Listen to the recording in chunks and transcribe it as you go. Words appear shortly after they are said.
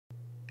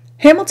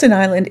Hamilton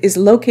Island is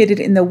located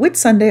in the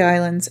Whitsunday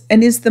Islands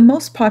and is the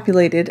most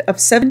populated of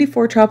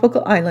 74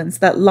 tropical islands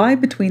that lie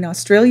between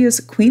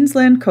Australia's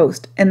Queensland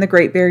coast and the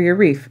Great Barrier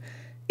Reef.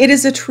 It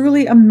is a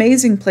truly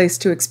amazing place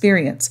to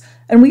experience,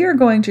 and we are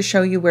going to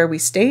show you where we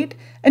stayed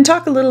and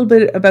talk a little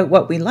bit about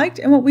what we liked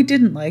and what we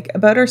didn't like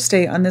about our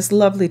stay on this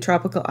lovely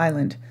tropical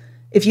island.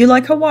 If you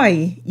like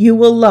Hawaii, you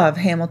will love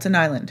Hamilton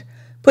Island.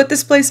 Put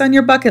this place on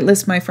your bucket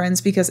list, my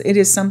friends, because it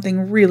is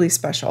something really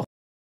special.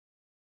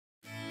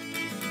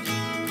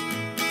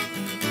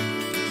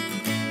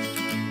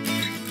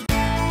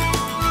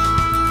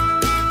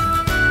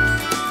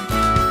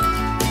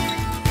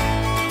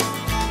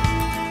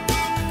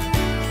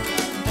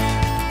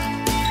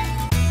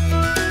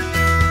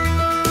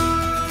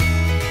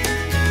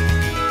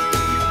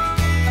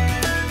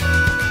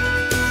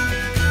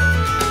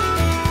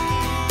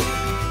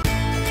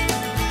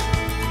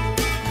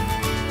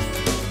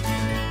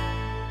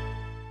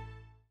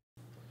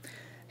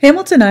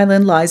 Hamilton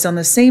Island lies on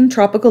the same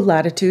tropical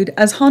latitude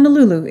as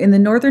Honolulu in the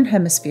northern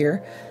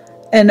hemisphere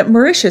and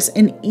Mauritius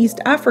in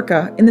East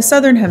Africa in the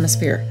southern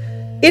hemisphere.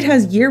 It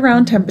has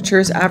year-round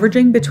temperatures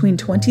averaging between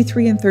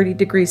 23 and 30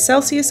 degrees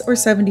Celsius or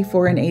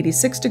 74 and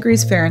 86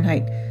 degrees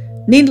Fahrenheit.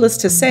 Needless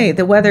to say,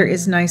 the weather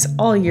is nice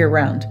all year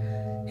round.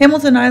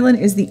 Hamilton Island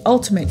is the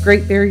ultimate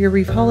Great Barrier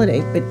Reef holiday,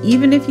 but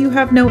even if you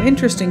have no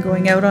interest in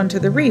going out onto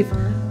the reef,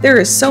 there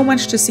is so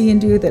much to see and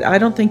do that I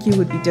don't think you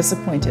would be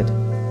disappointed.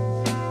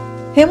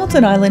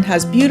 Hamilton Island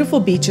has beautiful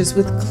beaches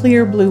with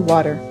clear blue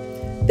water.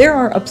 There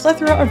are a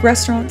plethora of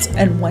restaurants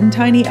and one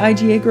tiny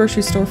IGA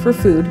grocery store for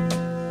food.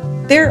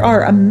 There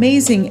are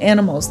amazing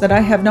animals that I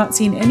have not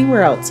seen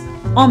anywhere else,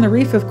 on the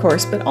reef of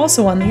course, but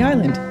also on the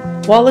island.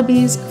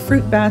 Wallabies,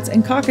 fruit bats,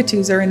 and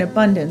cockatoos are in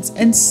abundance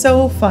and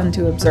so fun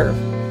to observe.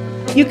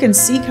 You can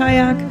sea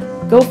kayak,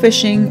 go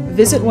fishing,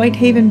 visit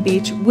Whitehaven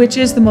Beach, which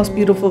is the most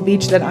beautiful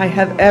beach that I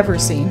have ever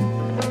seen.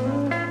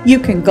 You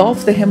can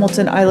golf the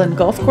Hamilton Island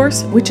Golf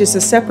Course, which is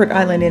a separate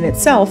island in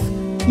itself.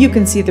 You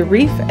can see the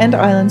reef and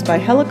islands by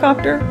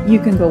helicopter, you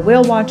can go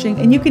whale watching,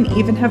 and you can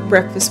even have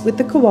breakfast with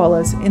the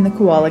koalas in the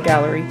Koala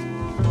Gallery.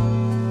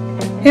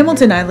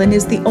 Hamilton Island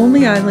is the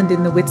only island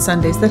in the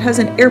Whitsundays that has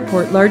an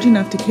airport large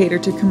enough to cater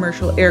to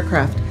commercial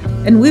aircraft,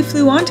 and we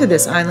flew onto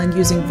this island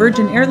using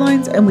Virgin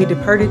Airlines and we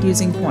departed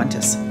using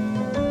Qantas.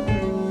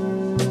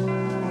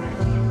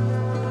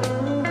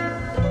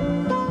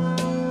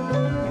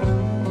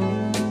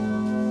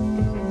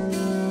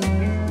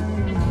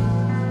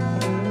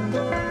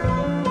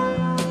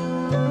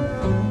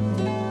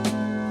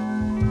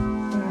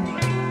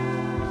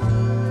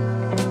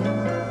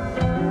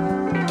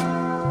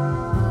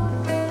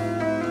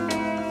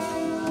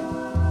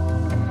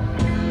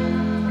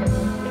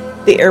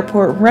 The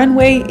airport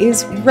runway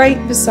is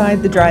right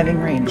beside the driving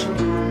range.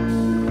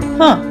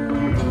 Huh.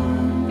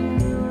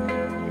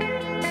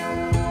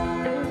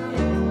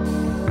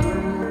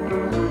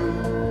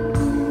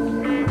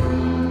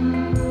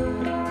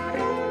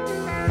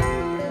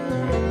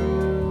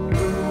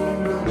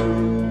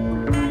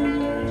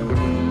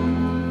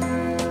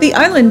 The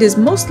island is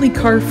mostly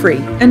car-free,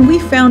 and we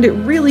found it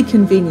really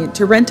convenient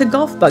to rent a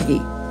golf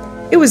buggy.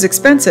 It was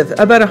expensive,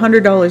 about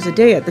 $100 a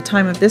day at the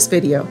time of this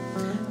video.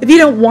 If you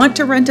don't want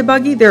to rent a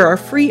buggy, there are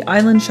free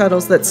island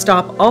shuttles that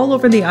stop all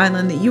over the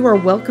island that you are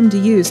welcome to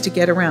use to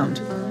get around.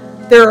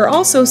 There are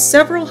also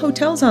several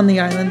hotels on the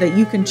island that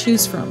you can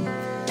choose from.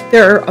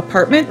 There are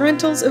apartment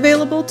rentals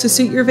available to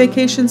suit your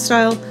vacation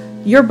style,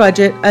 your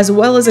budget, as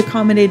well as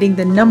accommodating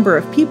the number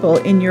of people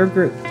in your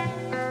group.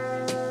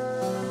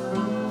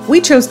 We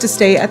chose to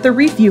stay at the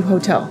Reef View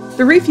Hotel.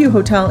 The Reef View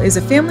Hotel is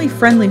a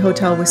family-friendly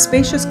hotel with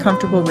spacious,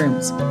 comfortable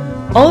rooms.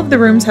 All of the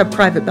rooms have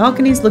private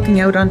balconies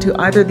looking out onto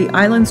either the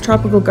island's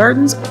tropical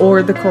gardens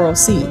or the Coral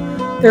Sea.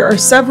 There are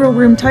several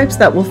room types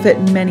that will fit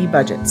many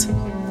budgets.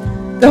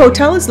 The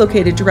hotel is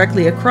located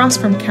directly across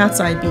from Cat's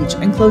Eye Beach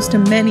and close to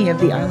many of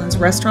the island's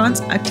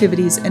restaurants,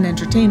 activities, and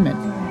entertainment.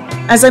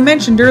 As I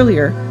mentioned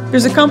earlier,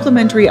 there's a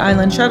complimentary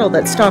island shuttle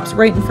that stops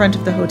right in front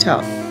of the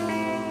hotel.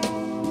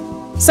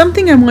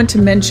 Something I want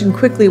to mention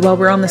quickly while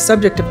we're on the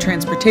subject of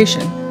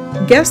transportation.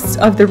 Guests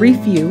of the Reef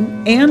View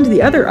and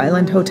the other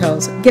island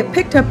hotels get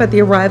picked up at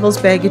the arrivals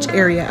baggage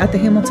area at the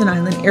Hamilton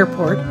Island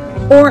Airport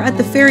or at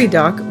the ferry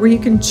dock, where you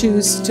can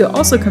choose to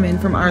also come in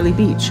from Arley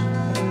Beach.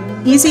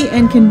 Easy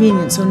and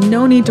convenient, so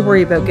no need to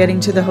worry about getting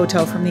to the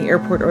hotel from the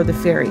airport or the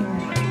ferry.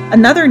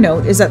 Another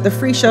note is that the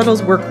free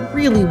shuttles work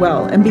really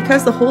well, and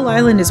because the whole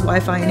island is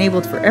Wi-Fi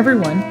enabled for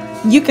everyone,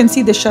 you can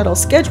see the shuttle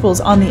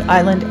schedules on the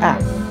island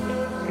app.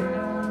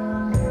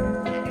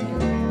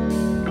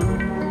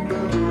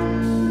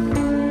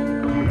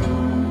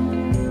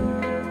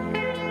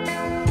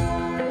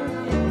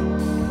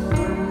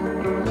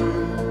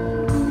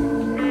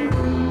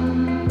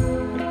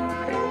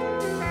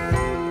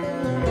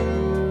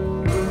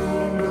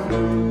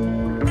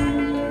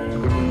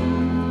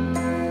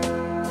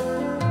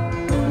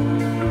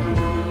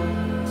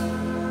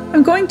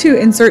 I'm going to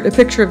insert a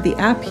picture of the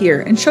app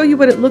here and show you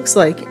what it looks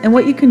like and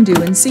what you can do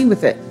and see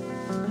with it.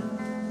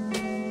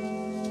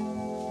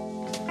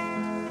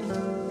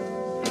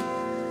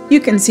 You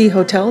can see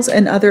hotels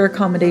and other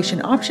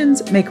accommodation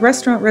options, make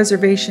restaurant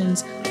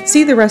reservations,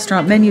 see the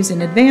restaurant menus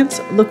in advance,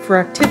 look for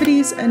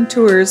activities and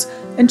tours,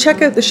 and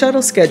check out the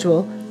shuttle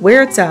schedule,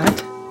 where it's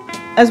at,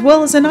 as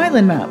well as an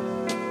island map.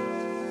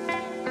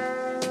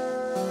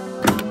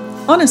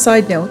 On a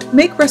side note,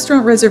 make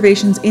restaurant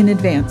reservations in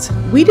advance.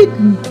 We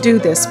didn't do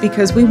this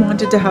because we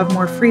wanted to have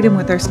more freedom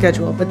with our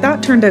schedule, but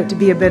that turned out to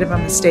be a bit of a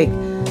mistake,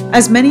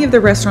 as many of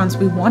the restaurants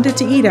we wanted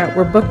to eat at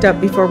were booked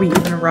up before we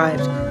even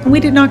arrived, and we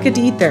did not get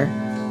to eat there.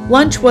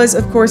 Lunch was,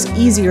 of course,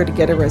 easier to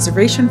get a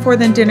reservation for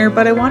than dinner,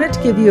 but I wanted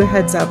to give you a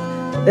heads up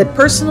that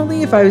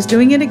personally, if I was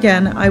doing it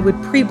again, I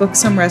would pre-book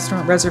some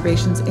restaurant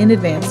reservations in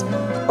advance,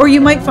 or you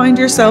might find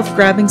yourself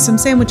grabbing some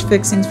sandwich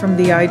fixings from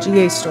the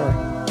IGA store.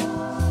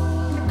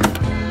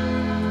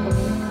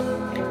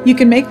 You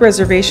can make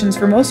reservations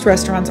for most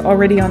restaurants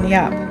already on the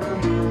app.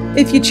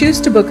 If you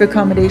choose to book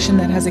accommodation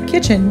that has a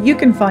kitchen, you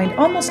can find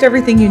almost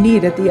everything you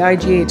need at the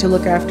IGA to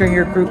look after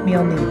your group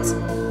meal needs.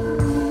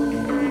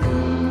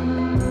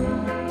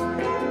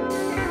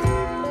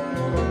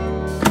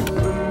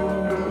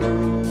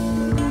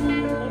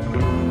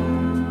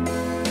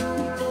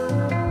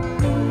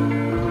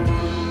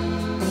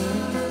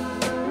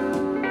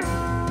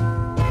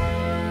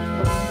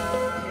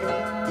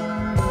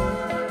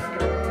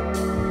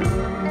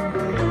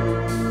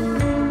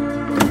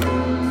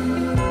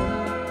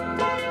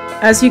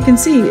 As you can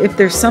see, if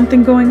there's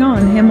something going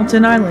on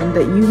Hamilton Island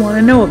that you want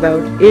to know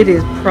about, it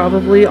is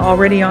probably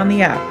already on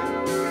the app.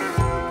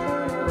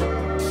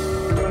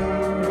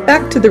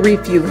 Back to the Reef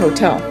View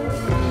Hotel.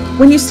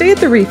 When you stay at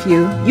the Reef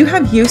View, you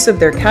have use of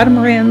their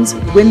catamarans,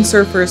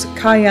 windsurfers,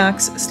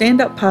 kayaks,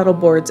 stand-up paddle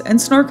boards, and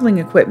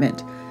snorkeling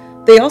equipment.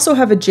 They also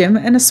have a gym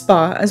and a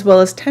spa, as well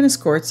as tennis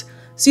courts,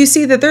 so you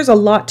see that there's a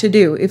lot to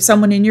do if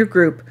someone in your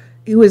group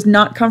who is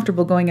not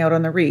comfortable going out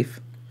on the reef.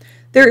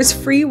 There is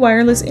free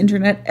wireless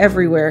internet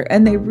everywhere,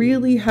 and they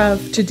really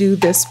have to do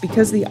this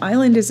because the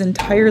island is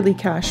entirely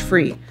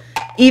cash-free.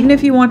 Even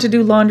if you want to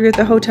do laundry at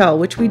the hotel,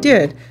 which we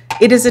did,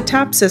 it is a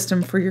tap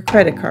system for your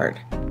credit card.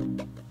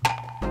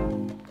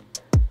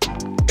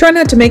 Try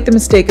not to make the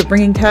mistake of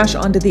bringing cash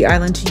onto the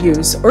island to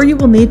use, or you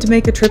will need to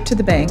make a trip to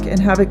the bank and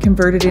have it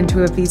converted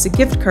into a Visa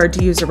gift card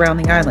to use around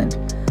the island.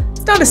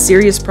 It's not a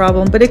serious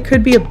problem, but it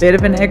could be a bit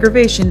of an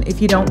aggravation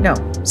if you don't know,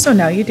 so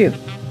now you do.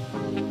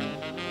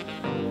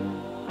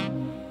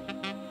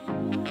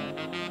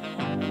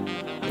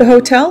 The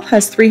hotel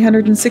has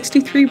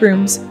 363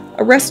 rooms,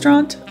 a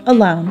restaurant, a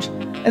lounge,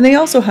 and they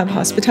also have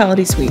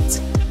hospitality suites.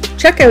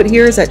 Checkout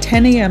here is at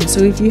 10 a.m.,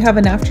 so if you have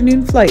an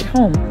afternoon flight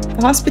home,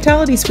 the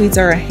hospitality suites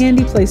are a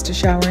handy place to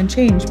shower and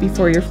change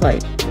before your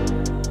flight.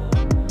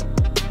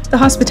 The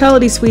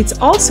hospitality suites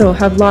also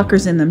have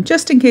lockers in them,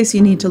 just in case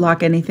you need to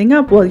lock anything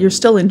up while you're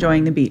still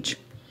enjoying the beach.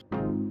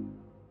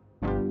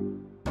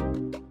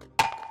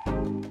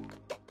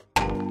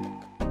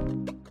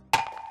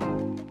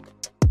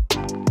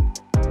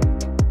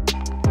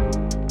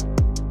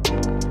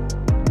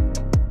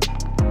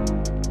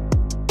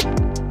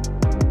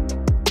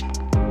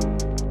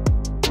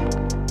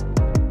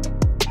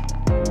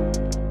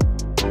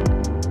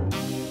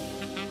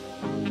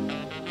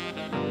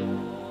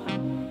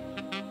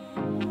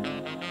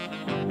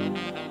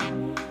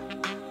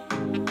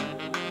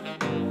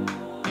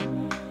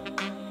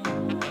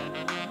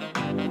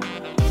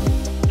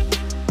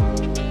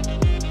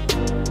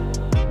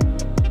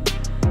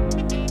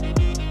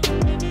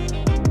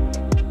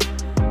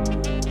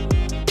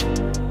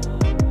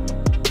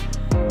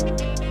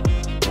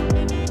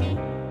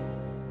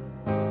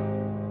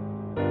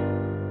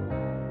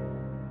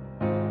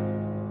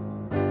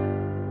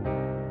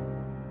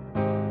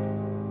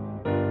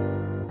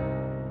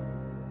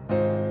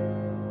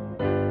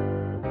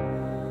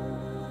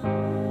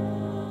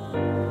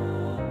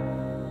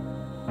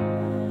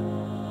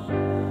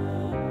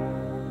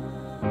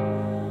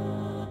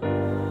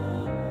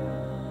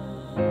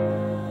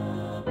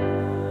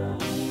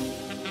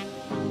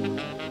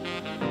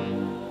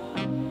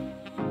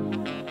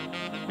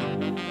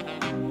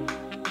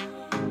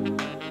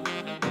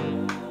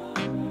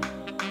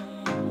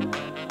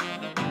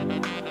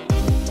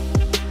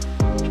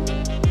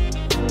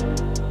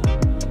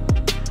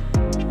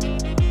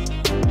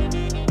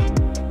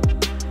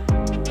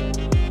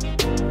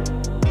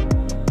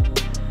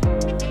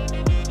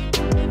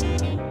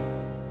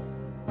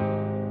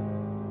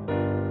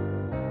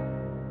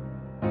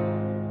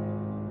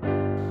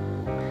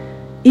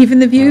 Even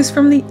the views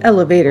from the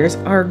elevators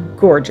are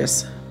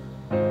gorgeous.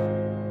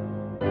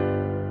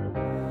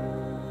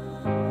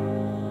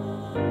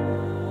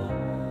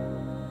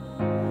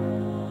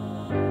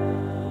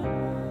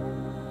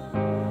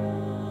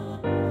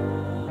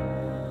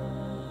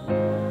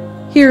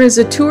 Here is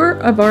a tour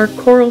of our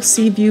Coral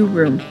Sea View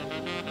room.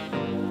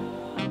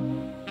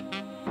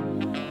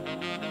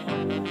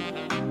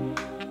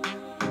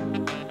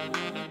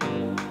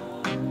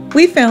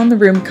 We found the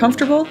room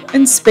comfortable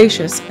and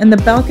spacious, and the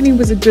balcony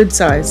was a good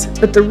size,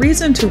 but the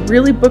reason to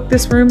really book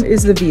this room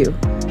is the view.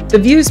 The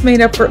views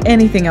made up for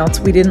anything else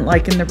we didn't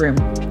like in the room.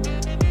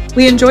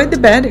 We enjoyed the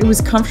bed, it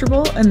was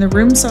comfortable, and the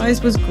room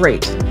size was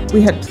great.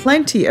 We had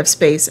plenty of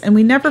space and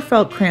we never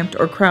felt cramped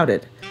or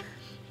crowded.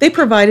 They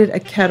provided a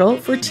kettle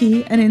for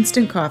tea and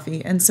instant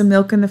coffee and some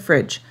milk in the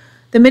fridge.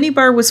 The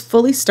minibar was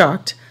fully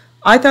stocked.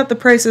 I thought the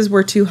prices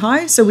were too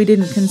high, so we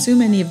didn't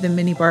consume any of the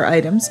minibar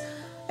items.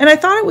 And I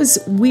thought it was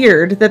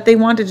weird that they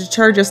wanted to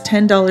charge us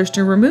 $10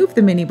 to remove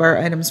the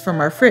minibar items from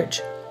our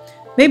fridge.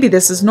 Maybe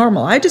this is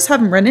normal, I just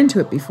haven't run into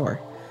it before.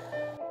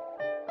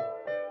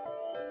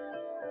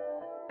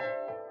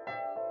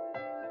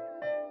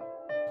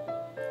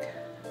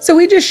 So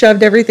we just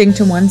shoved everything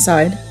to one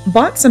side,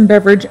 bought some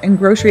beverage and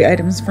grocery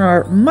items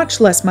for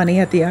much less money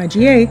at the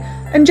IGA,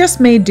 and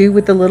just made do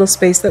with the little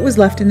space that was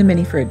left in the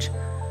mini fridge.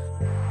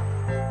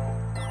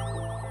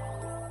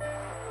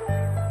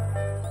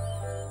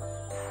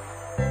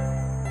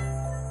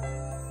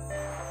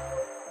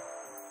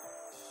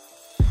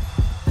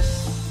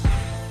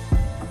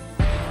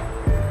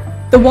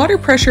 The water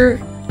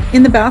pressure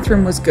in the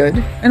bathroom was good,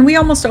 and we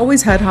almost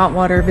always had hot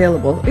water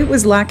available. It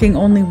was lacking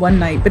only one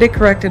night, but it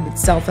corrected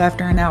itself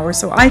after an hour,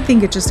 so I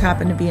think it just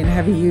happened to be in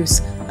heavy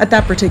use at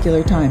that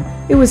particular time.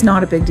 It was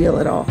not a big deal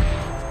at all.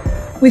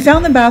 We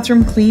found the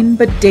bathroom clean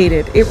but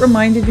dated. It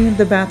reminded me of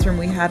the bathroom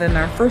we had in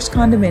our first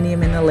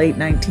condominium in the late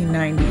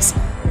 1990s.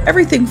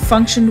 Everything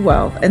functioned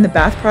well, and the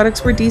bath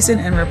products were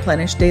decent and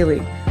replenished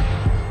daily.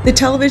 The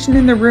television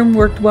in the room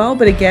worked well,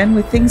 but again,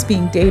 with things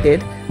being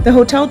dated, the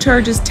hotel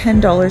charges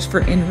 $10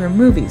 for in-room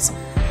movies.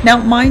 Now,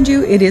 mind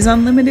you, it is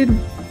unlimited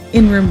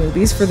in-room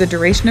movies for the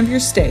duration of your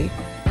stay,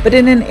 but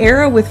in an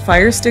era with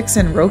Fire Sticks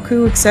and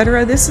Roku,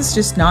 etc., this is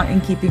just not in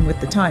keeping with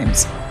the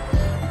times.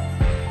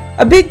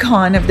 A big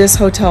con of this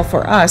hotel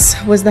for us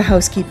was the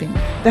housekeeping.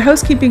 The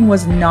housekeeping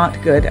was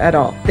not good at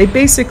all. They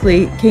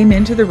basically came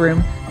into the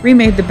room,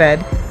 remade the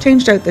bed,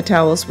 changed out the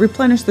towels,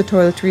 replenished the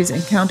toiletries,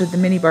 and counted the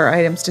minibar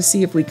items to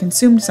see if we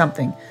consumed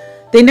something.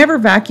 They never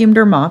vacuumed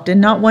or mopped, and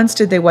not once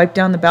did they wipe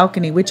down the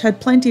balcony, which had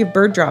plenty of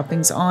bird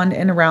droppings on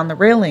and around the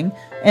railing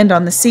and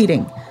on the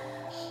seating.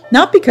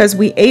 Not because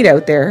we ate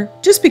out there,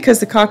 just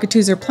because the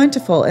cockatoos are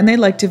plentiful and they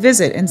like to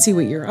visit and see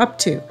what you're up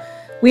to.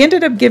 We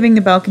ended up giving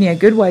the balcony a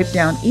good wipe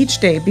down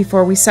each day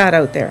before we sat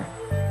out there.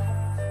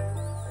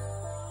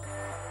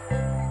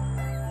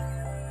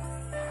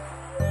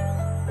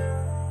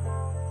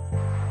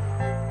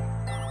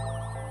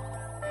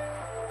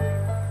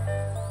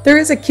 There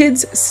is a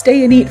kids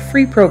stay and eat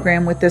free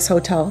program with this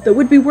hotel that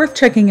would be worth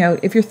checking out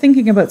if you're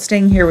thinking about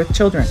staying here with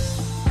children.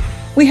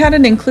 We had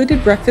an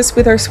included breakfast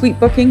with our suite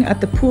booking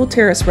at the Pool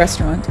Terrace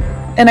restaurant,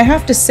 and I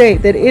have to say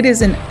that it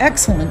is an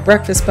excellent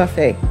breakfast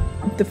buffet.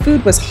 The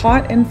food was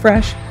hot and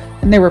fresh,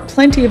 and there were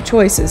plenty of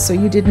choices, so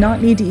you did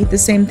not need to eat the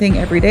same thing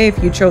every day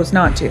if you chose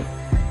not to.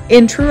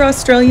 In true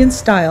Australian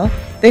style,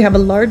 they have a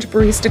large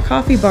barista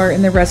coffee bar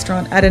in the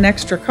restaurant at an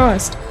extra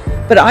cost,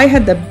 but I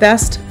had the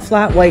best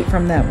flat white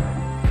from them.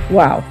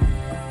 Wow.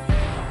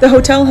 The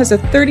hotel has a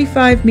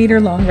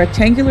 35-meter long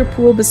rectangular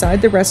pool beside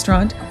the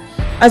restaurant.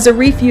 As a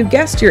Reef View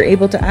guest, you're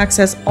able to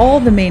access all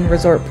the main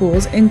resort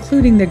pools,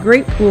 including the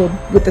great pool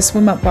with the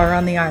swim-up bar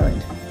on the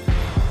island.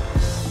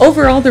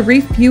 Overall, the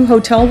Reef View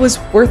Hotel was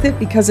worth it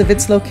because of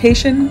its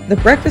location, the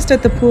breakfast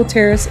at the Pool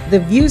Terrace, the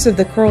views of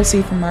the Coral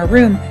Sea from our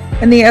room,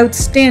 and the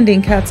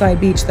outstanding Cat's Eye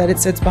Beach that it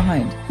sits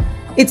behind.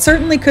 It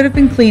certainly could have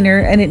been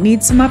cleaner and it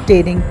needs some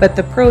updating, but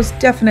the pros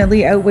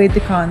definitely outweighed the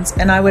cons,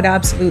 and I would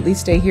absolutely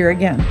stay here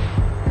again.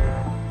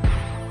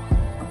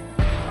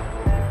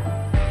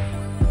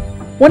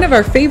 One of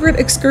our favorite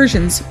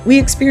excursions we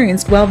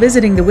experienced while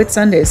visiting the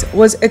Whitsundays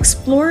was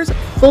Explore's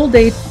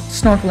full-day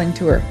snorkeling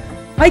tour.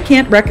 I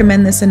can't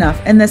recommend this enough,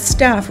 and the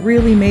staff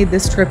really made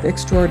this trip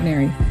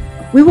extraordinary.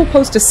 We will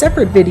post a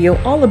separate video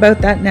all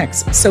about that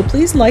next, so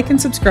please like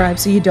and subscribe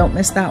so you don't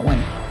miss that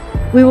one.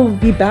 We will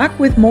be back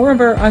with more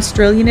of our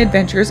Australian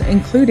adventures,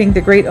 including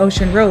the Great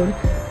Ocean Road,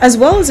 as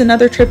well as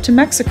another trip to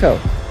Mexico.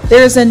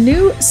 There is a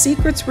new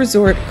Secrets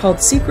resort called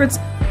Secrets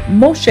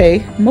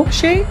Moche. I'm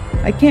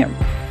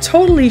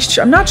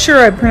not sure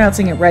I'm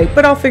pronouncing it right,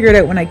 but I'll figure it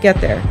out when I get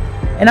there.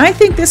 And I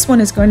think this one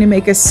is going to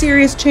make a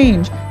serious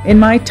change in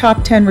my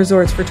top 10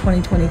 resorts for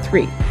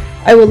 2023.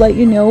 I will let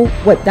you know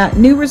what that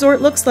new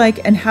resort looks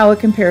like and how it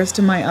compares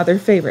to my other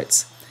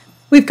favorites.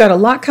 We've got a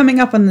lot coming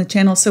up on the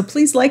channel, so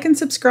please like and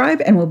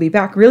subscribe, and we'll be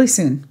back really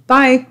soon.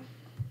 Bye!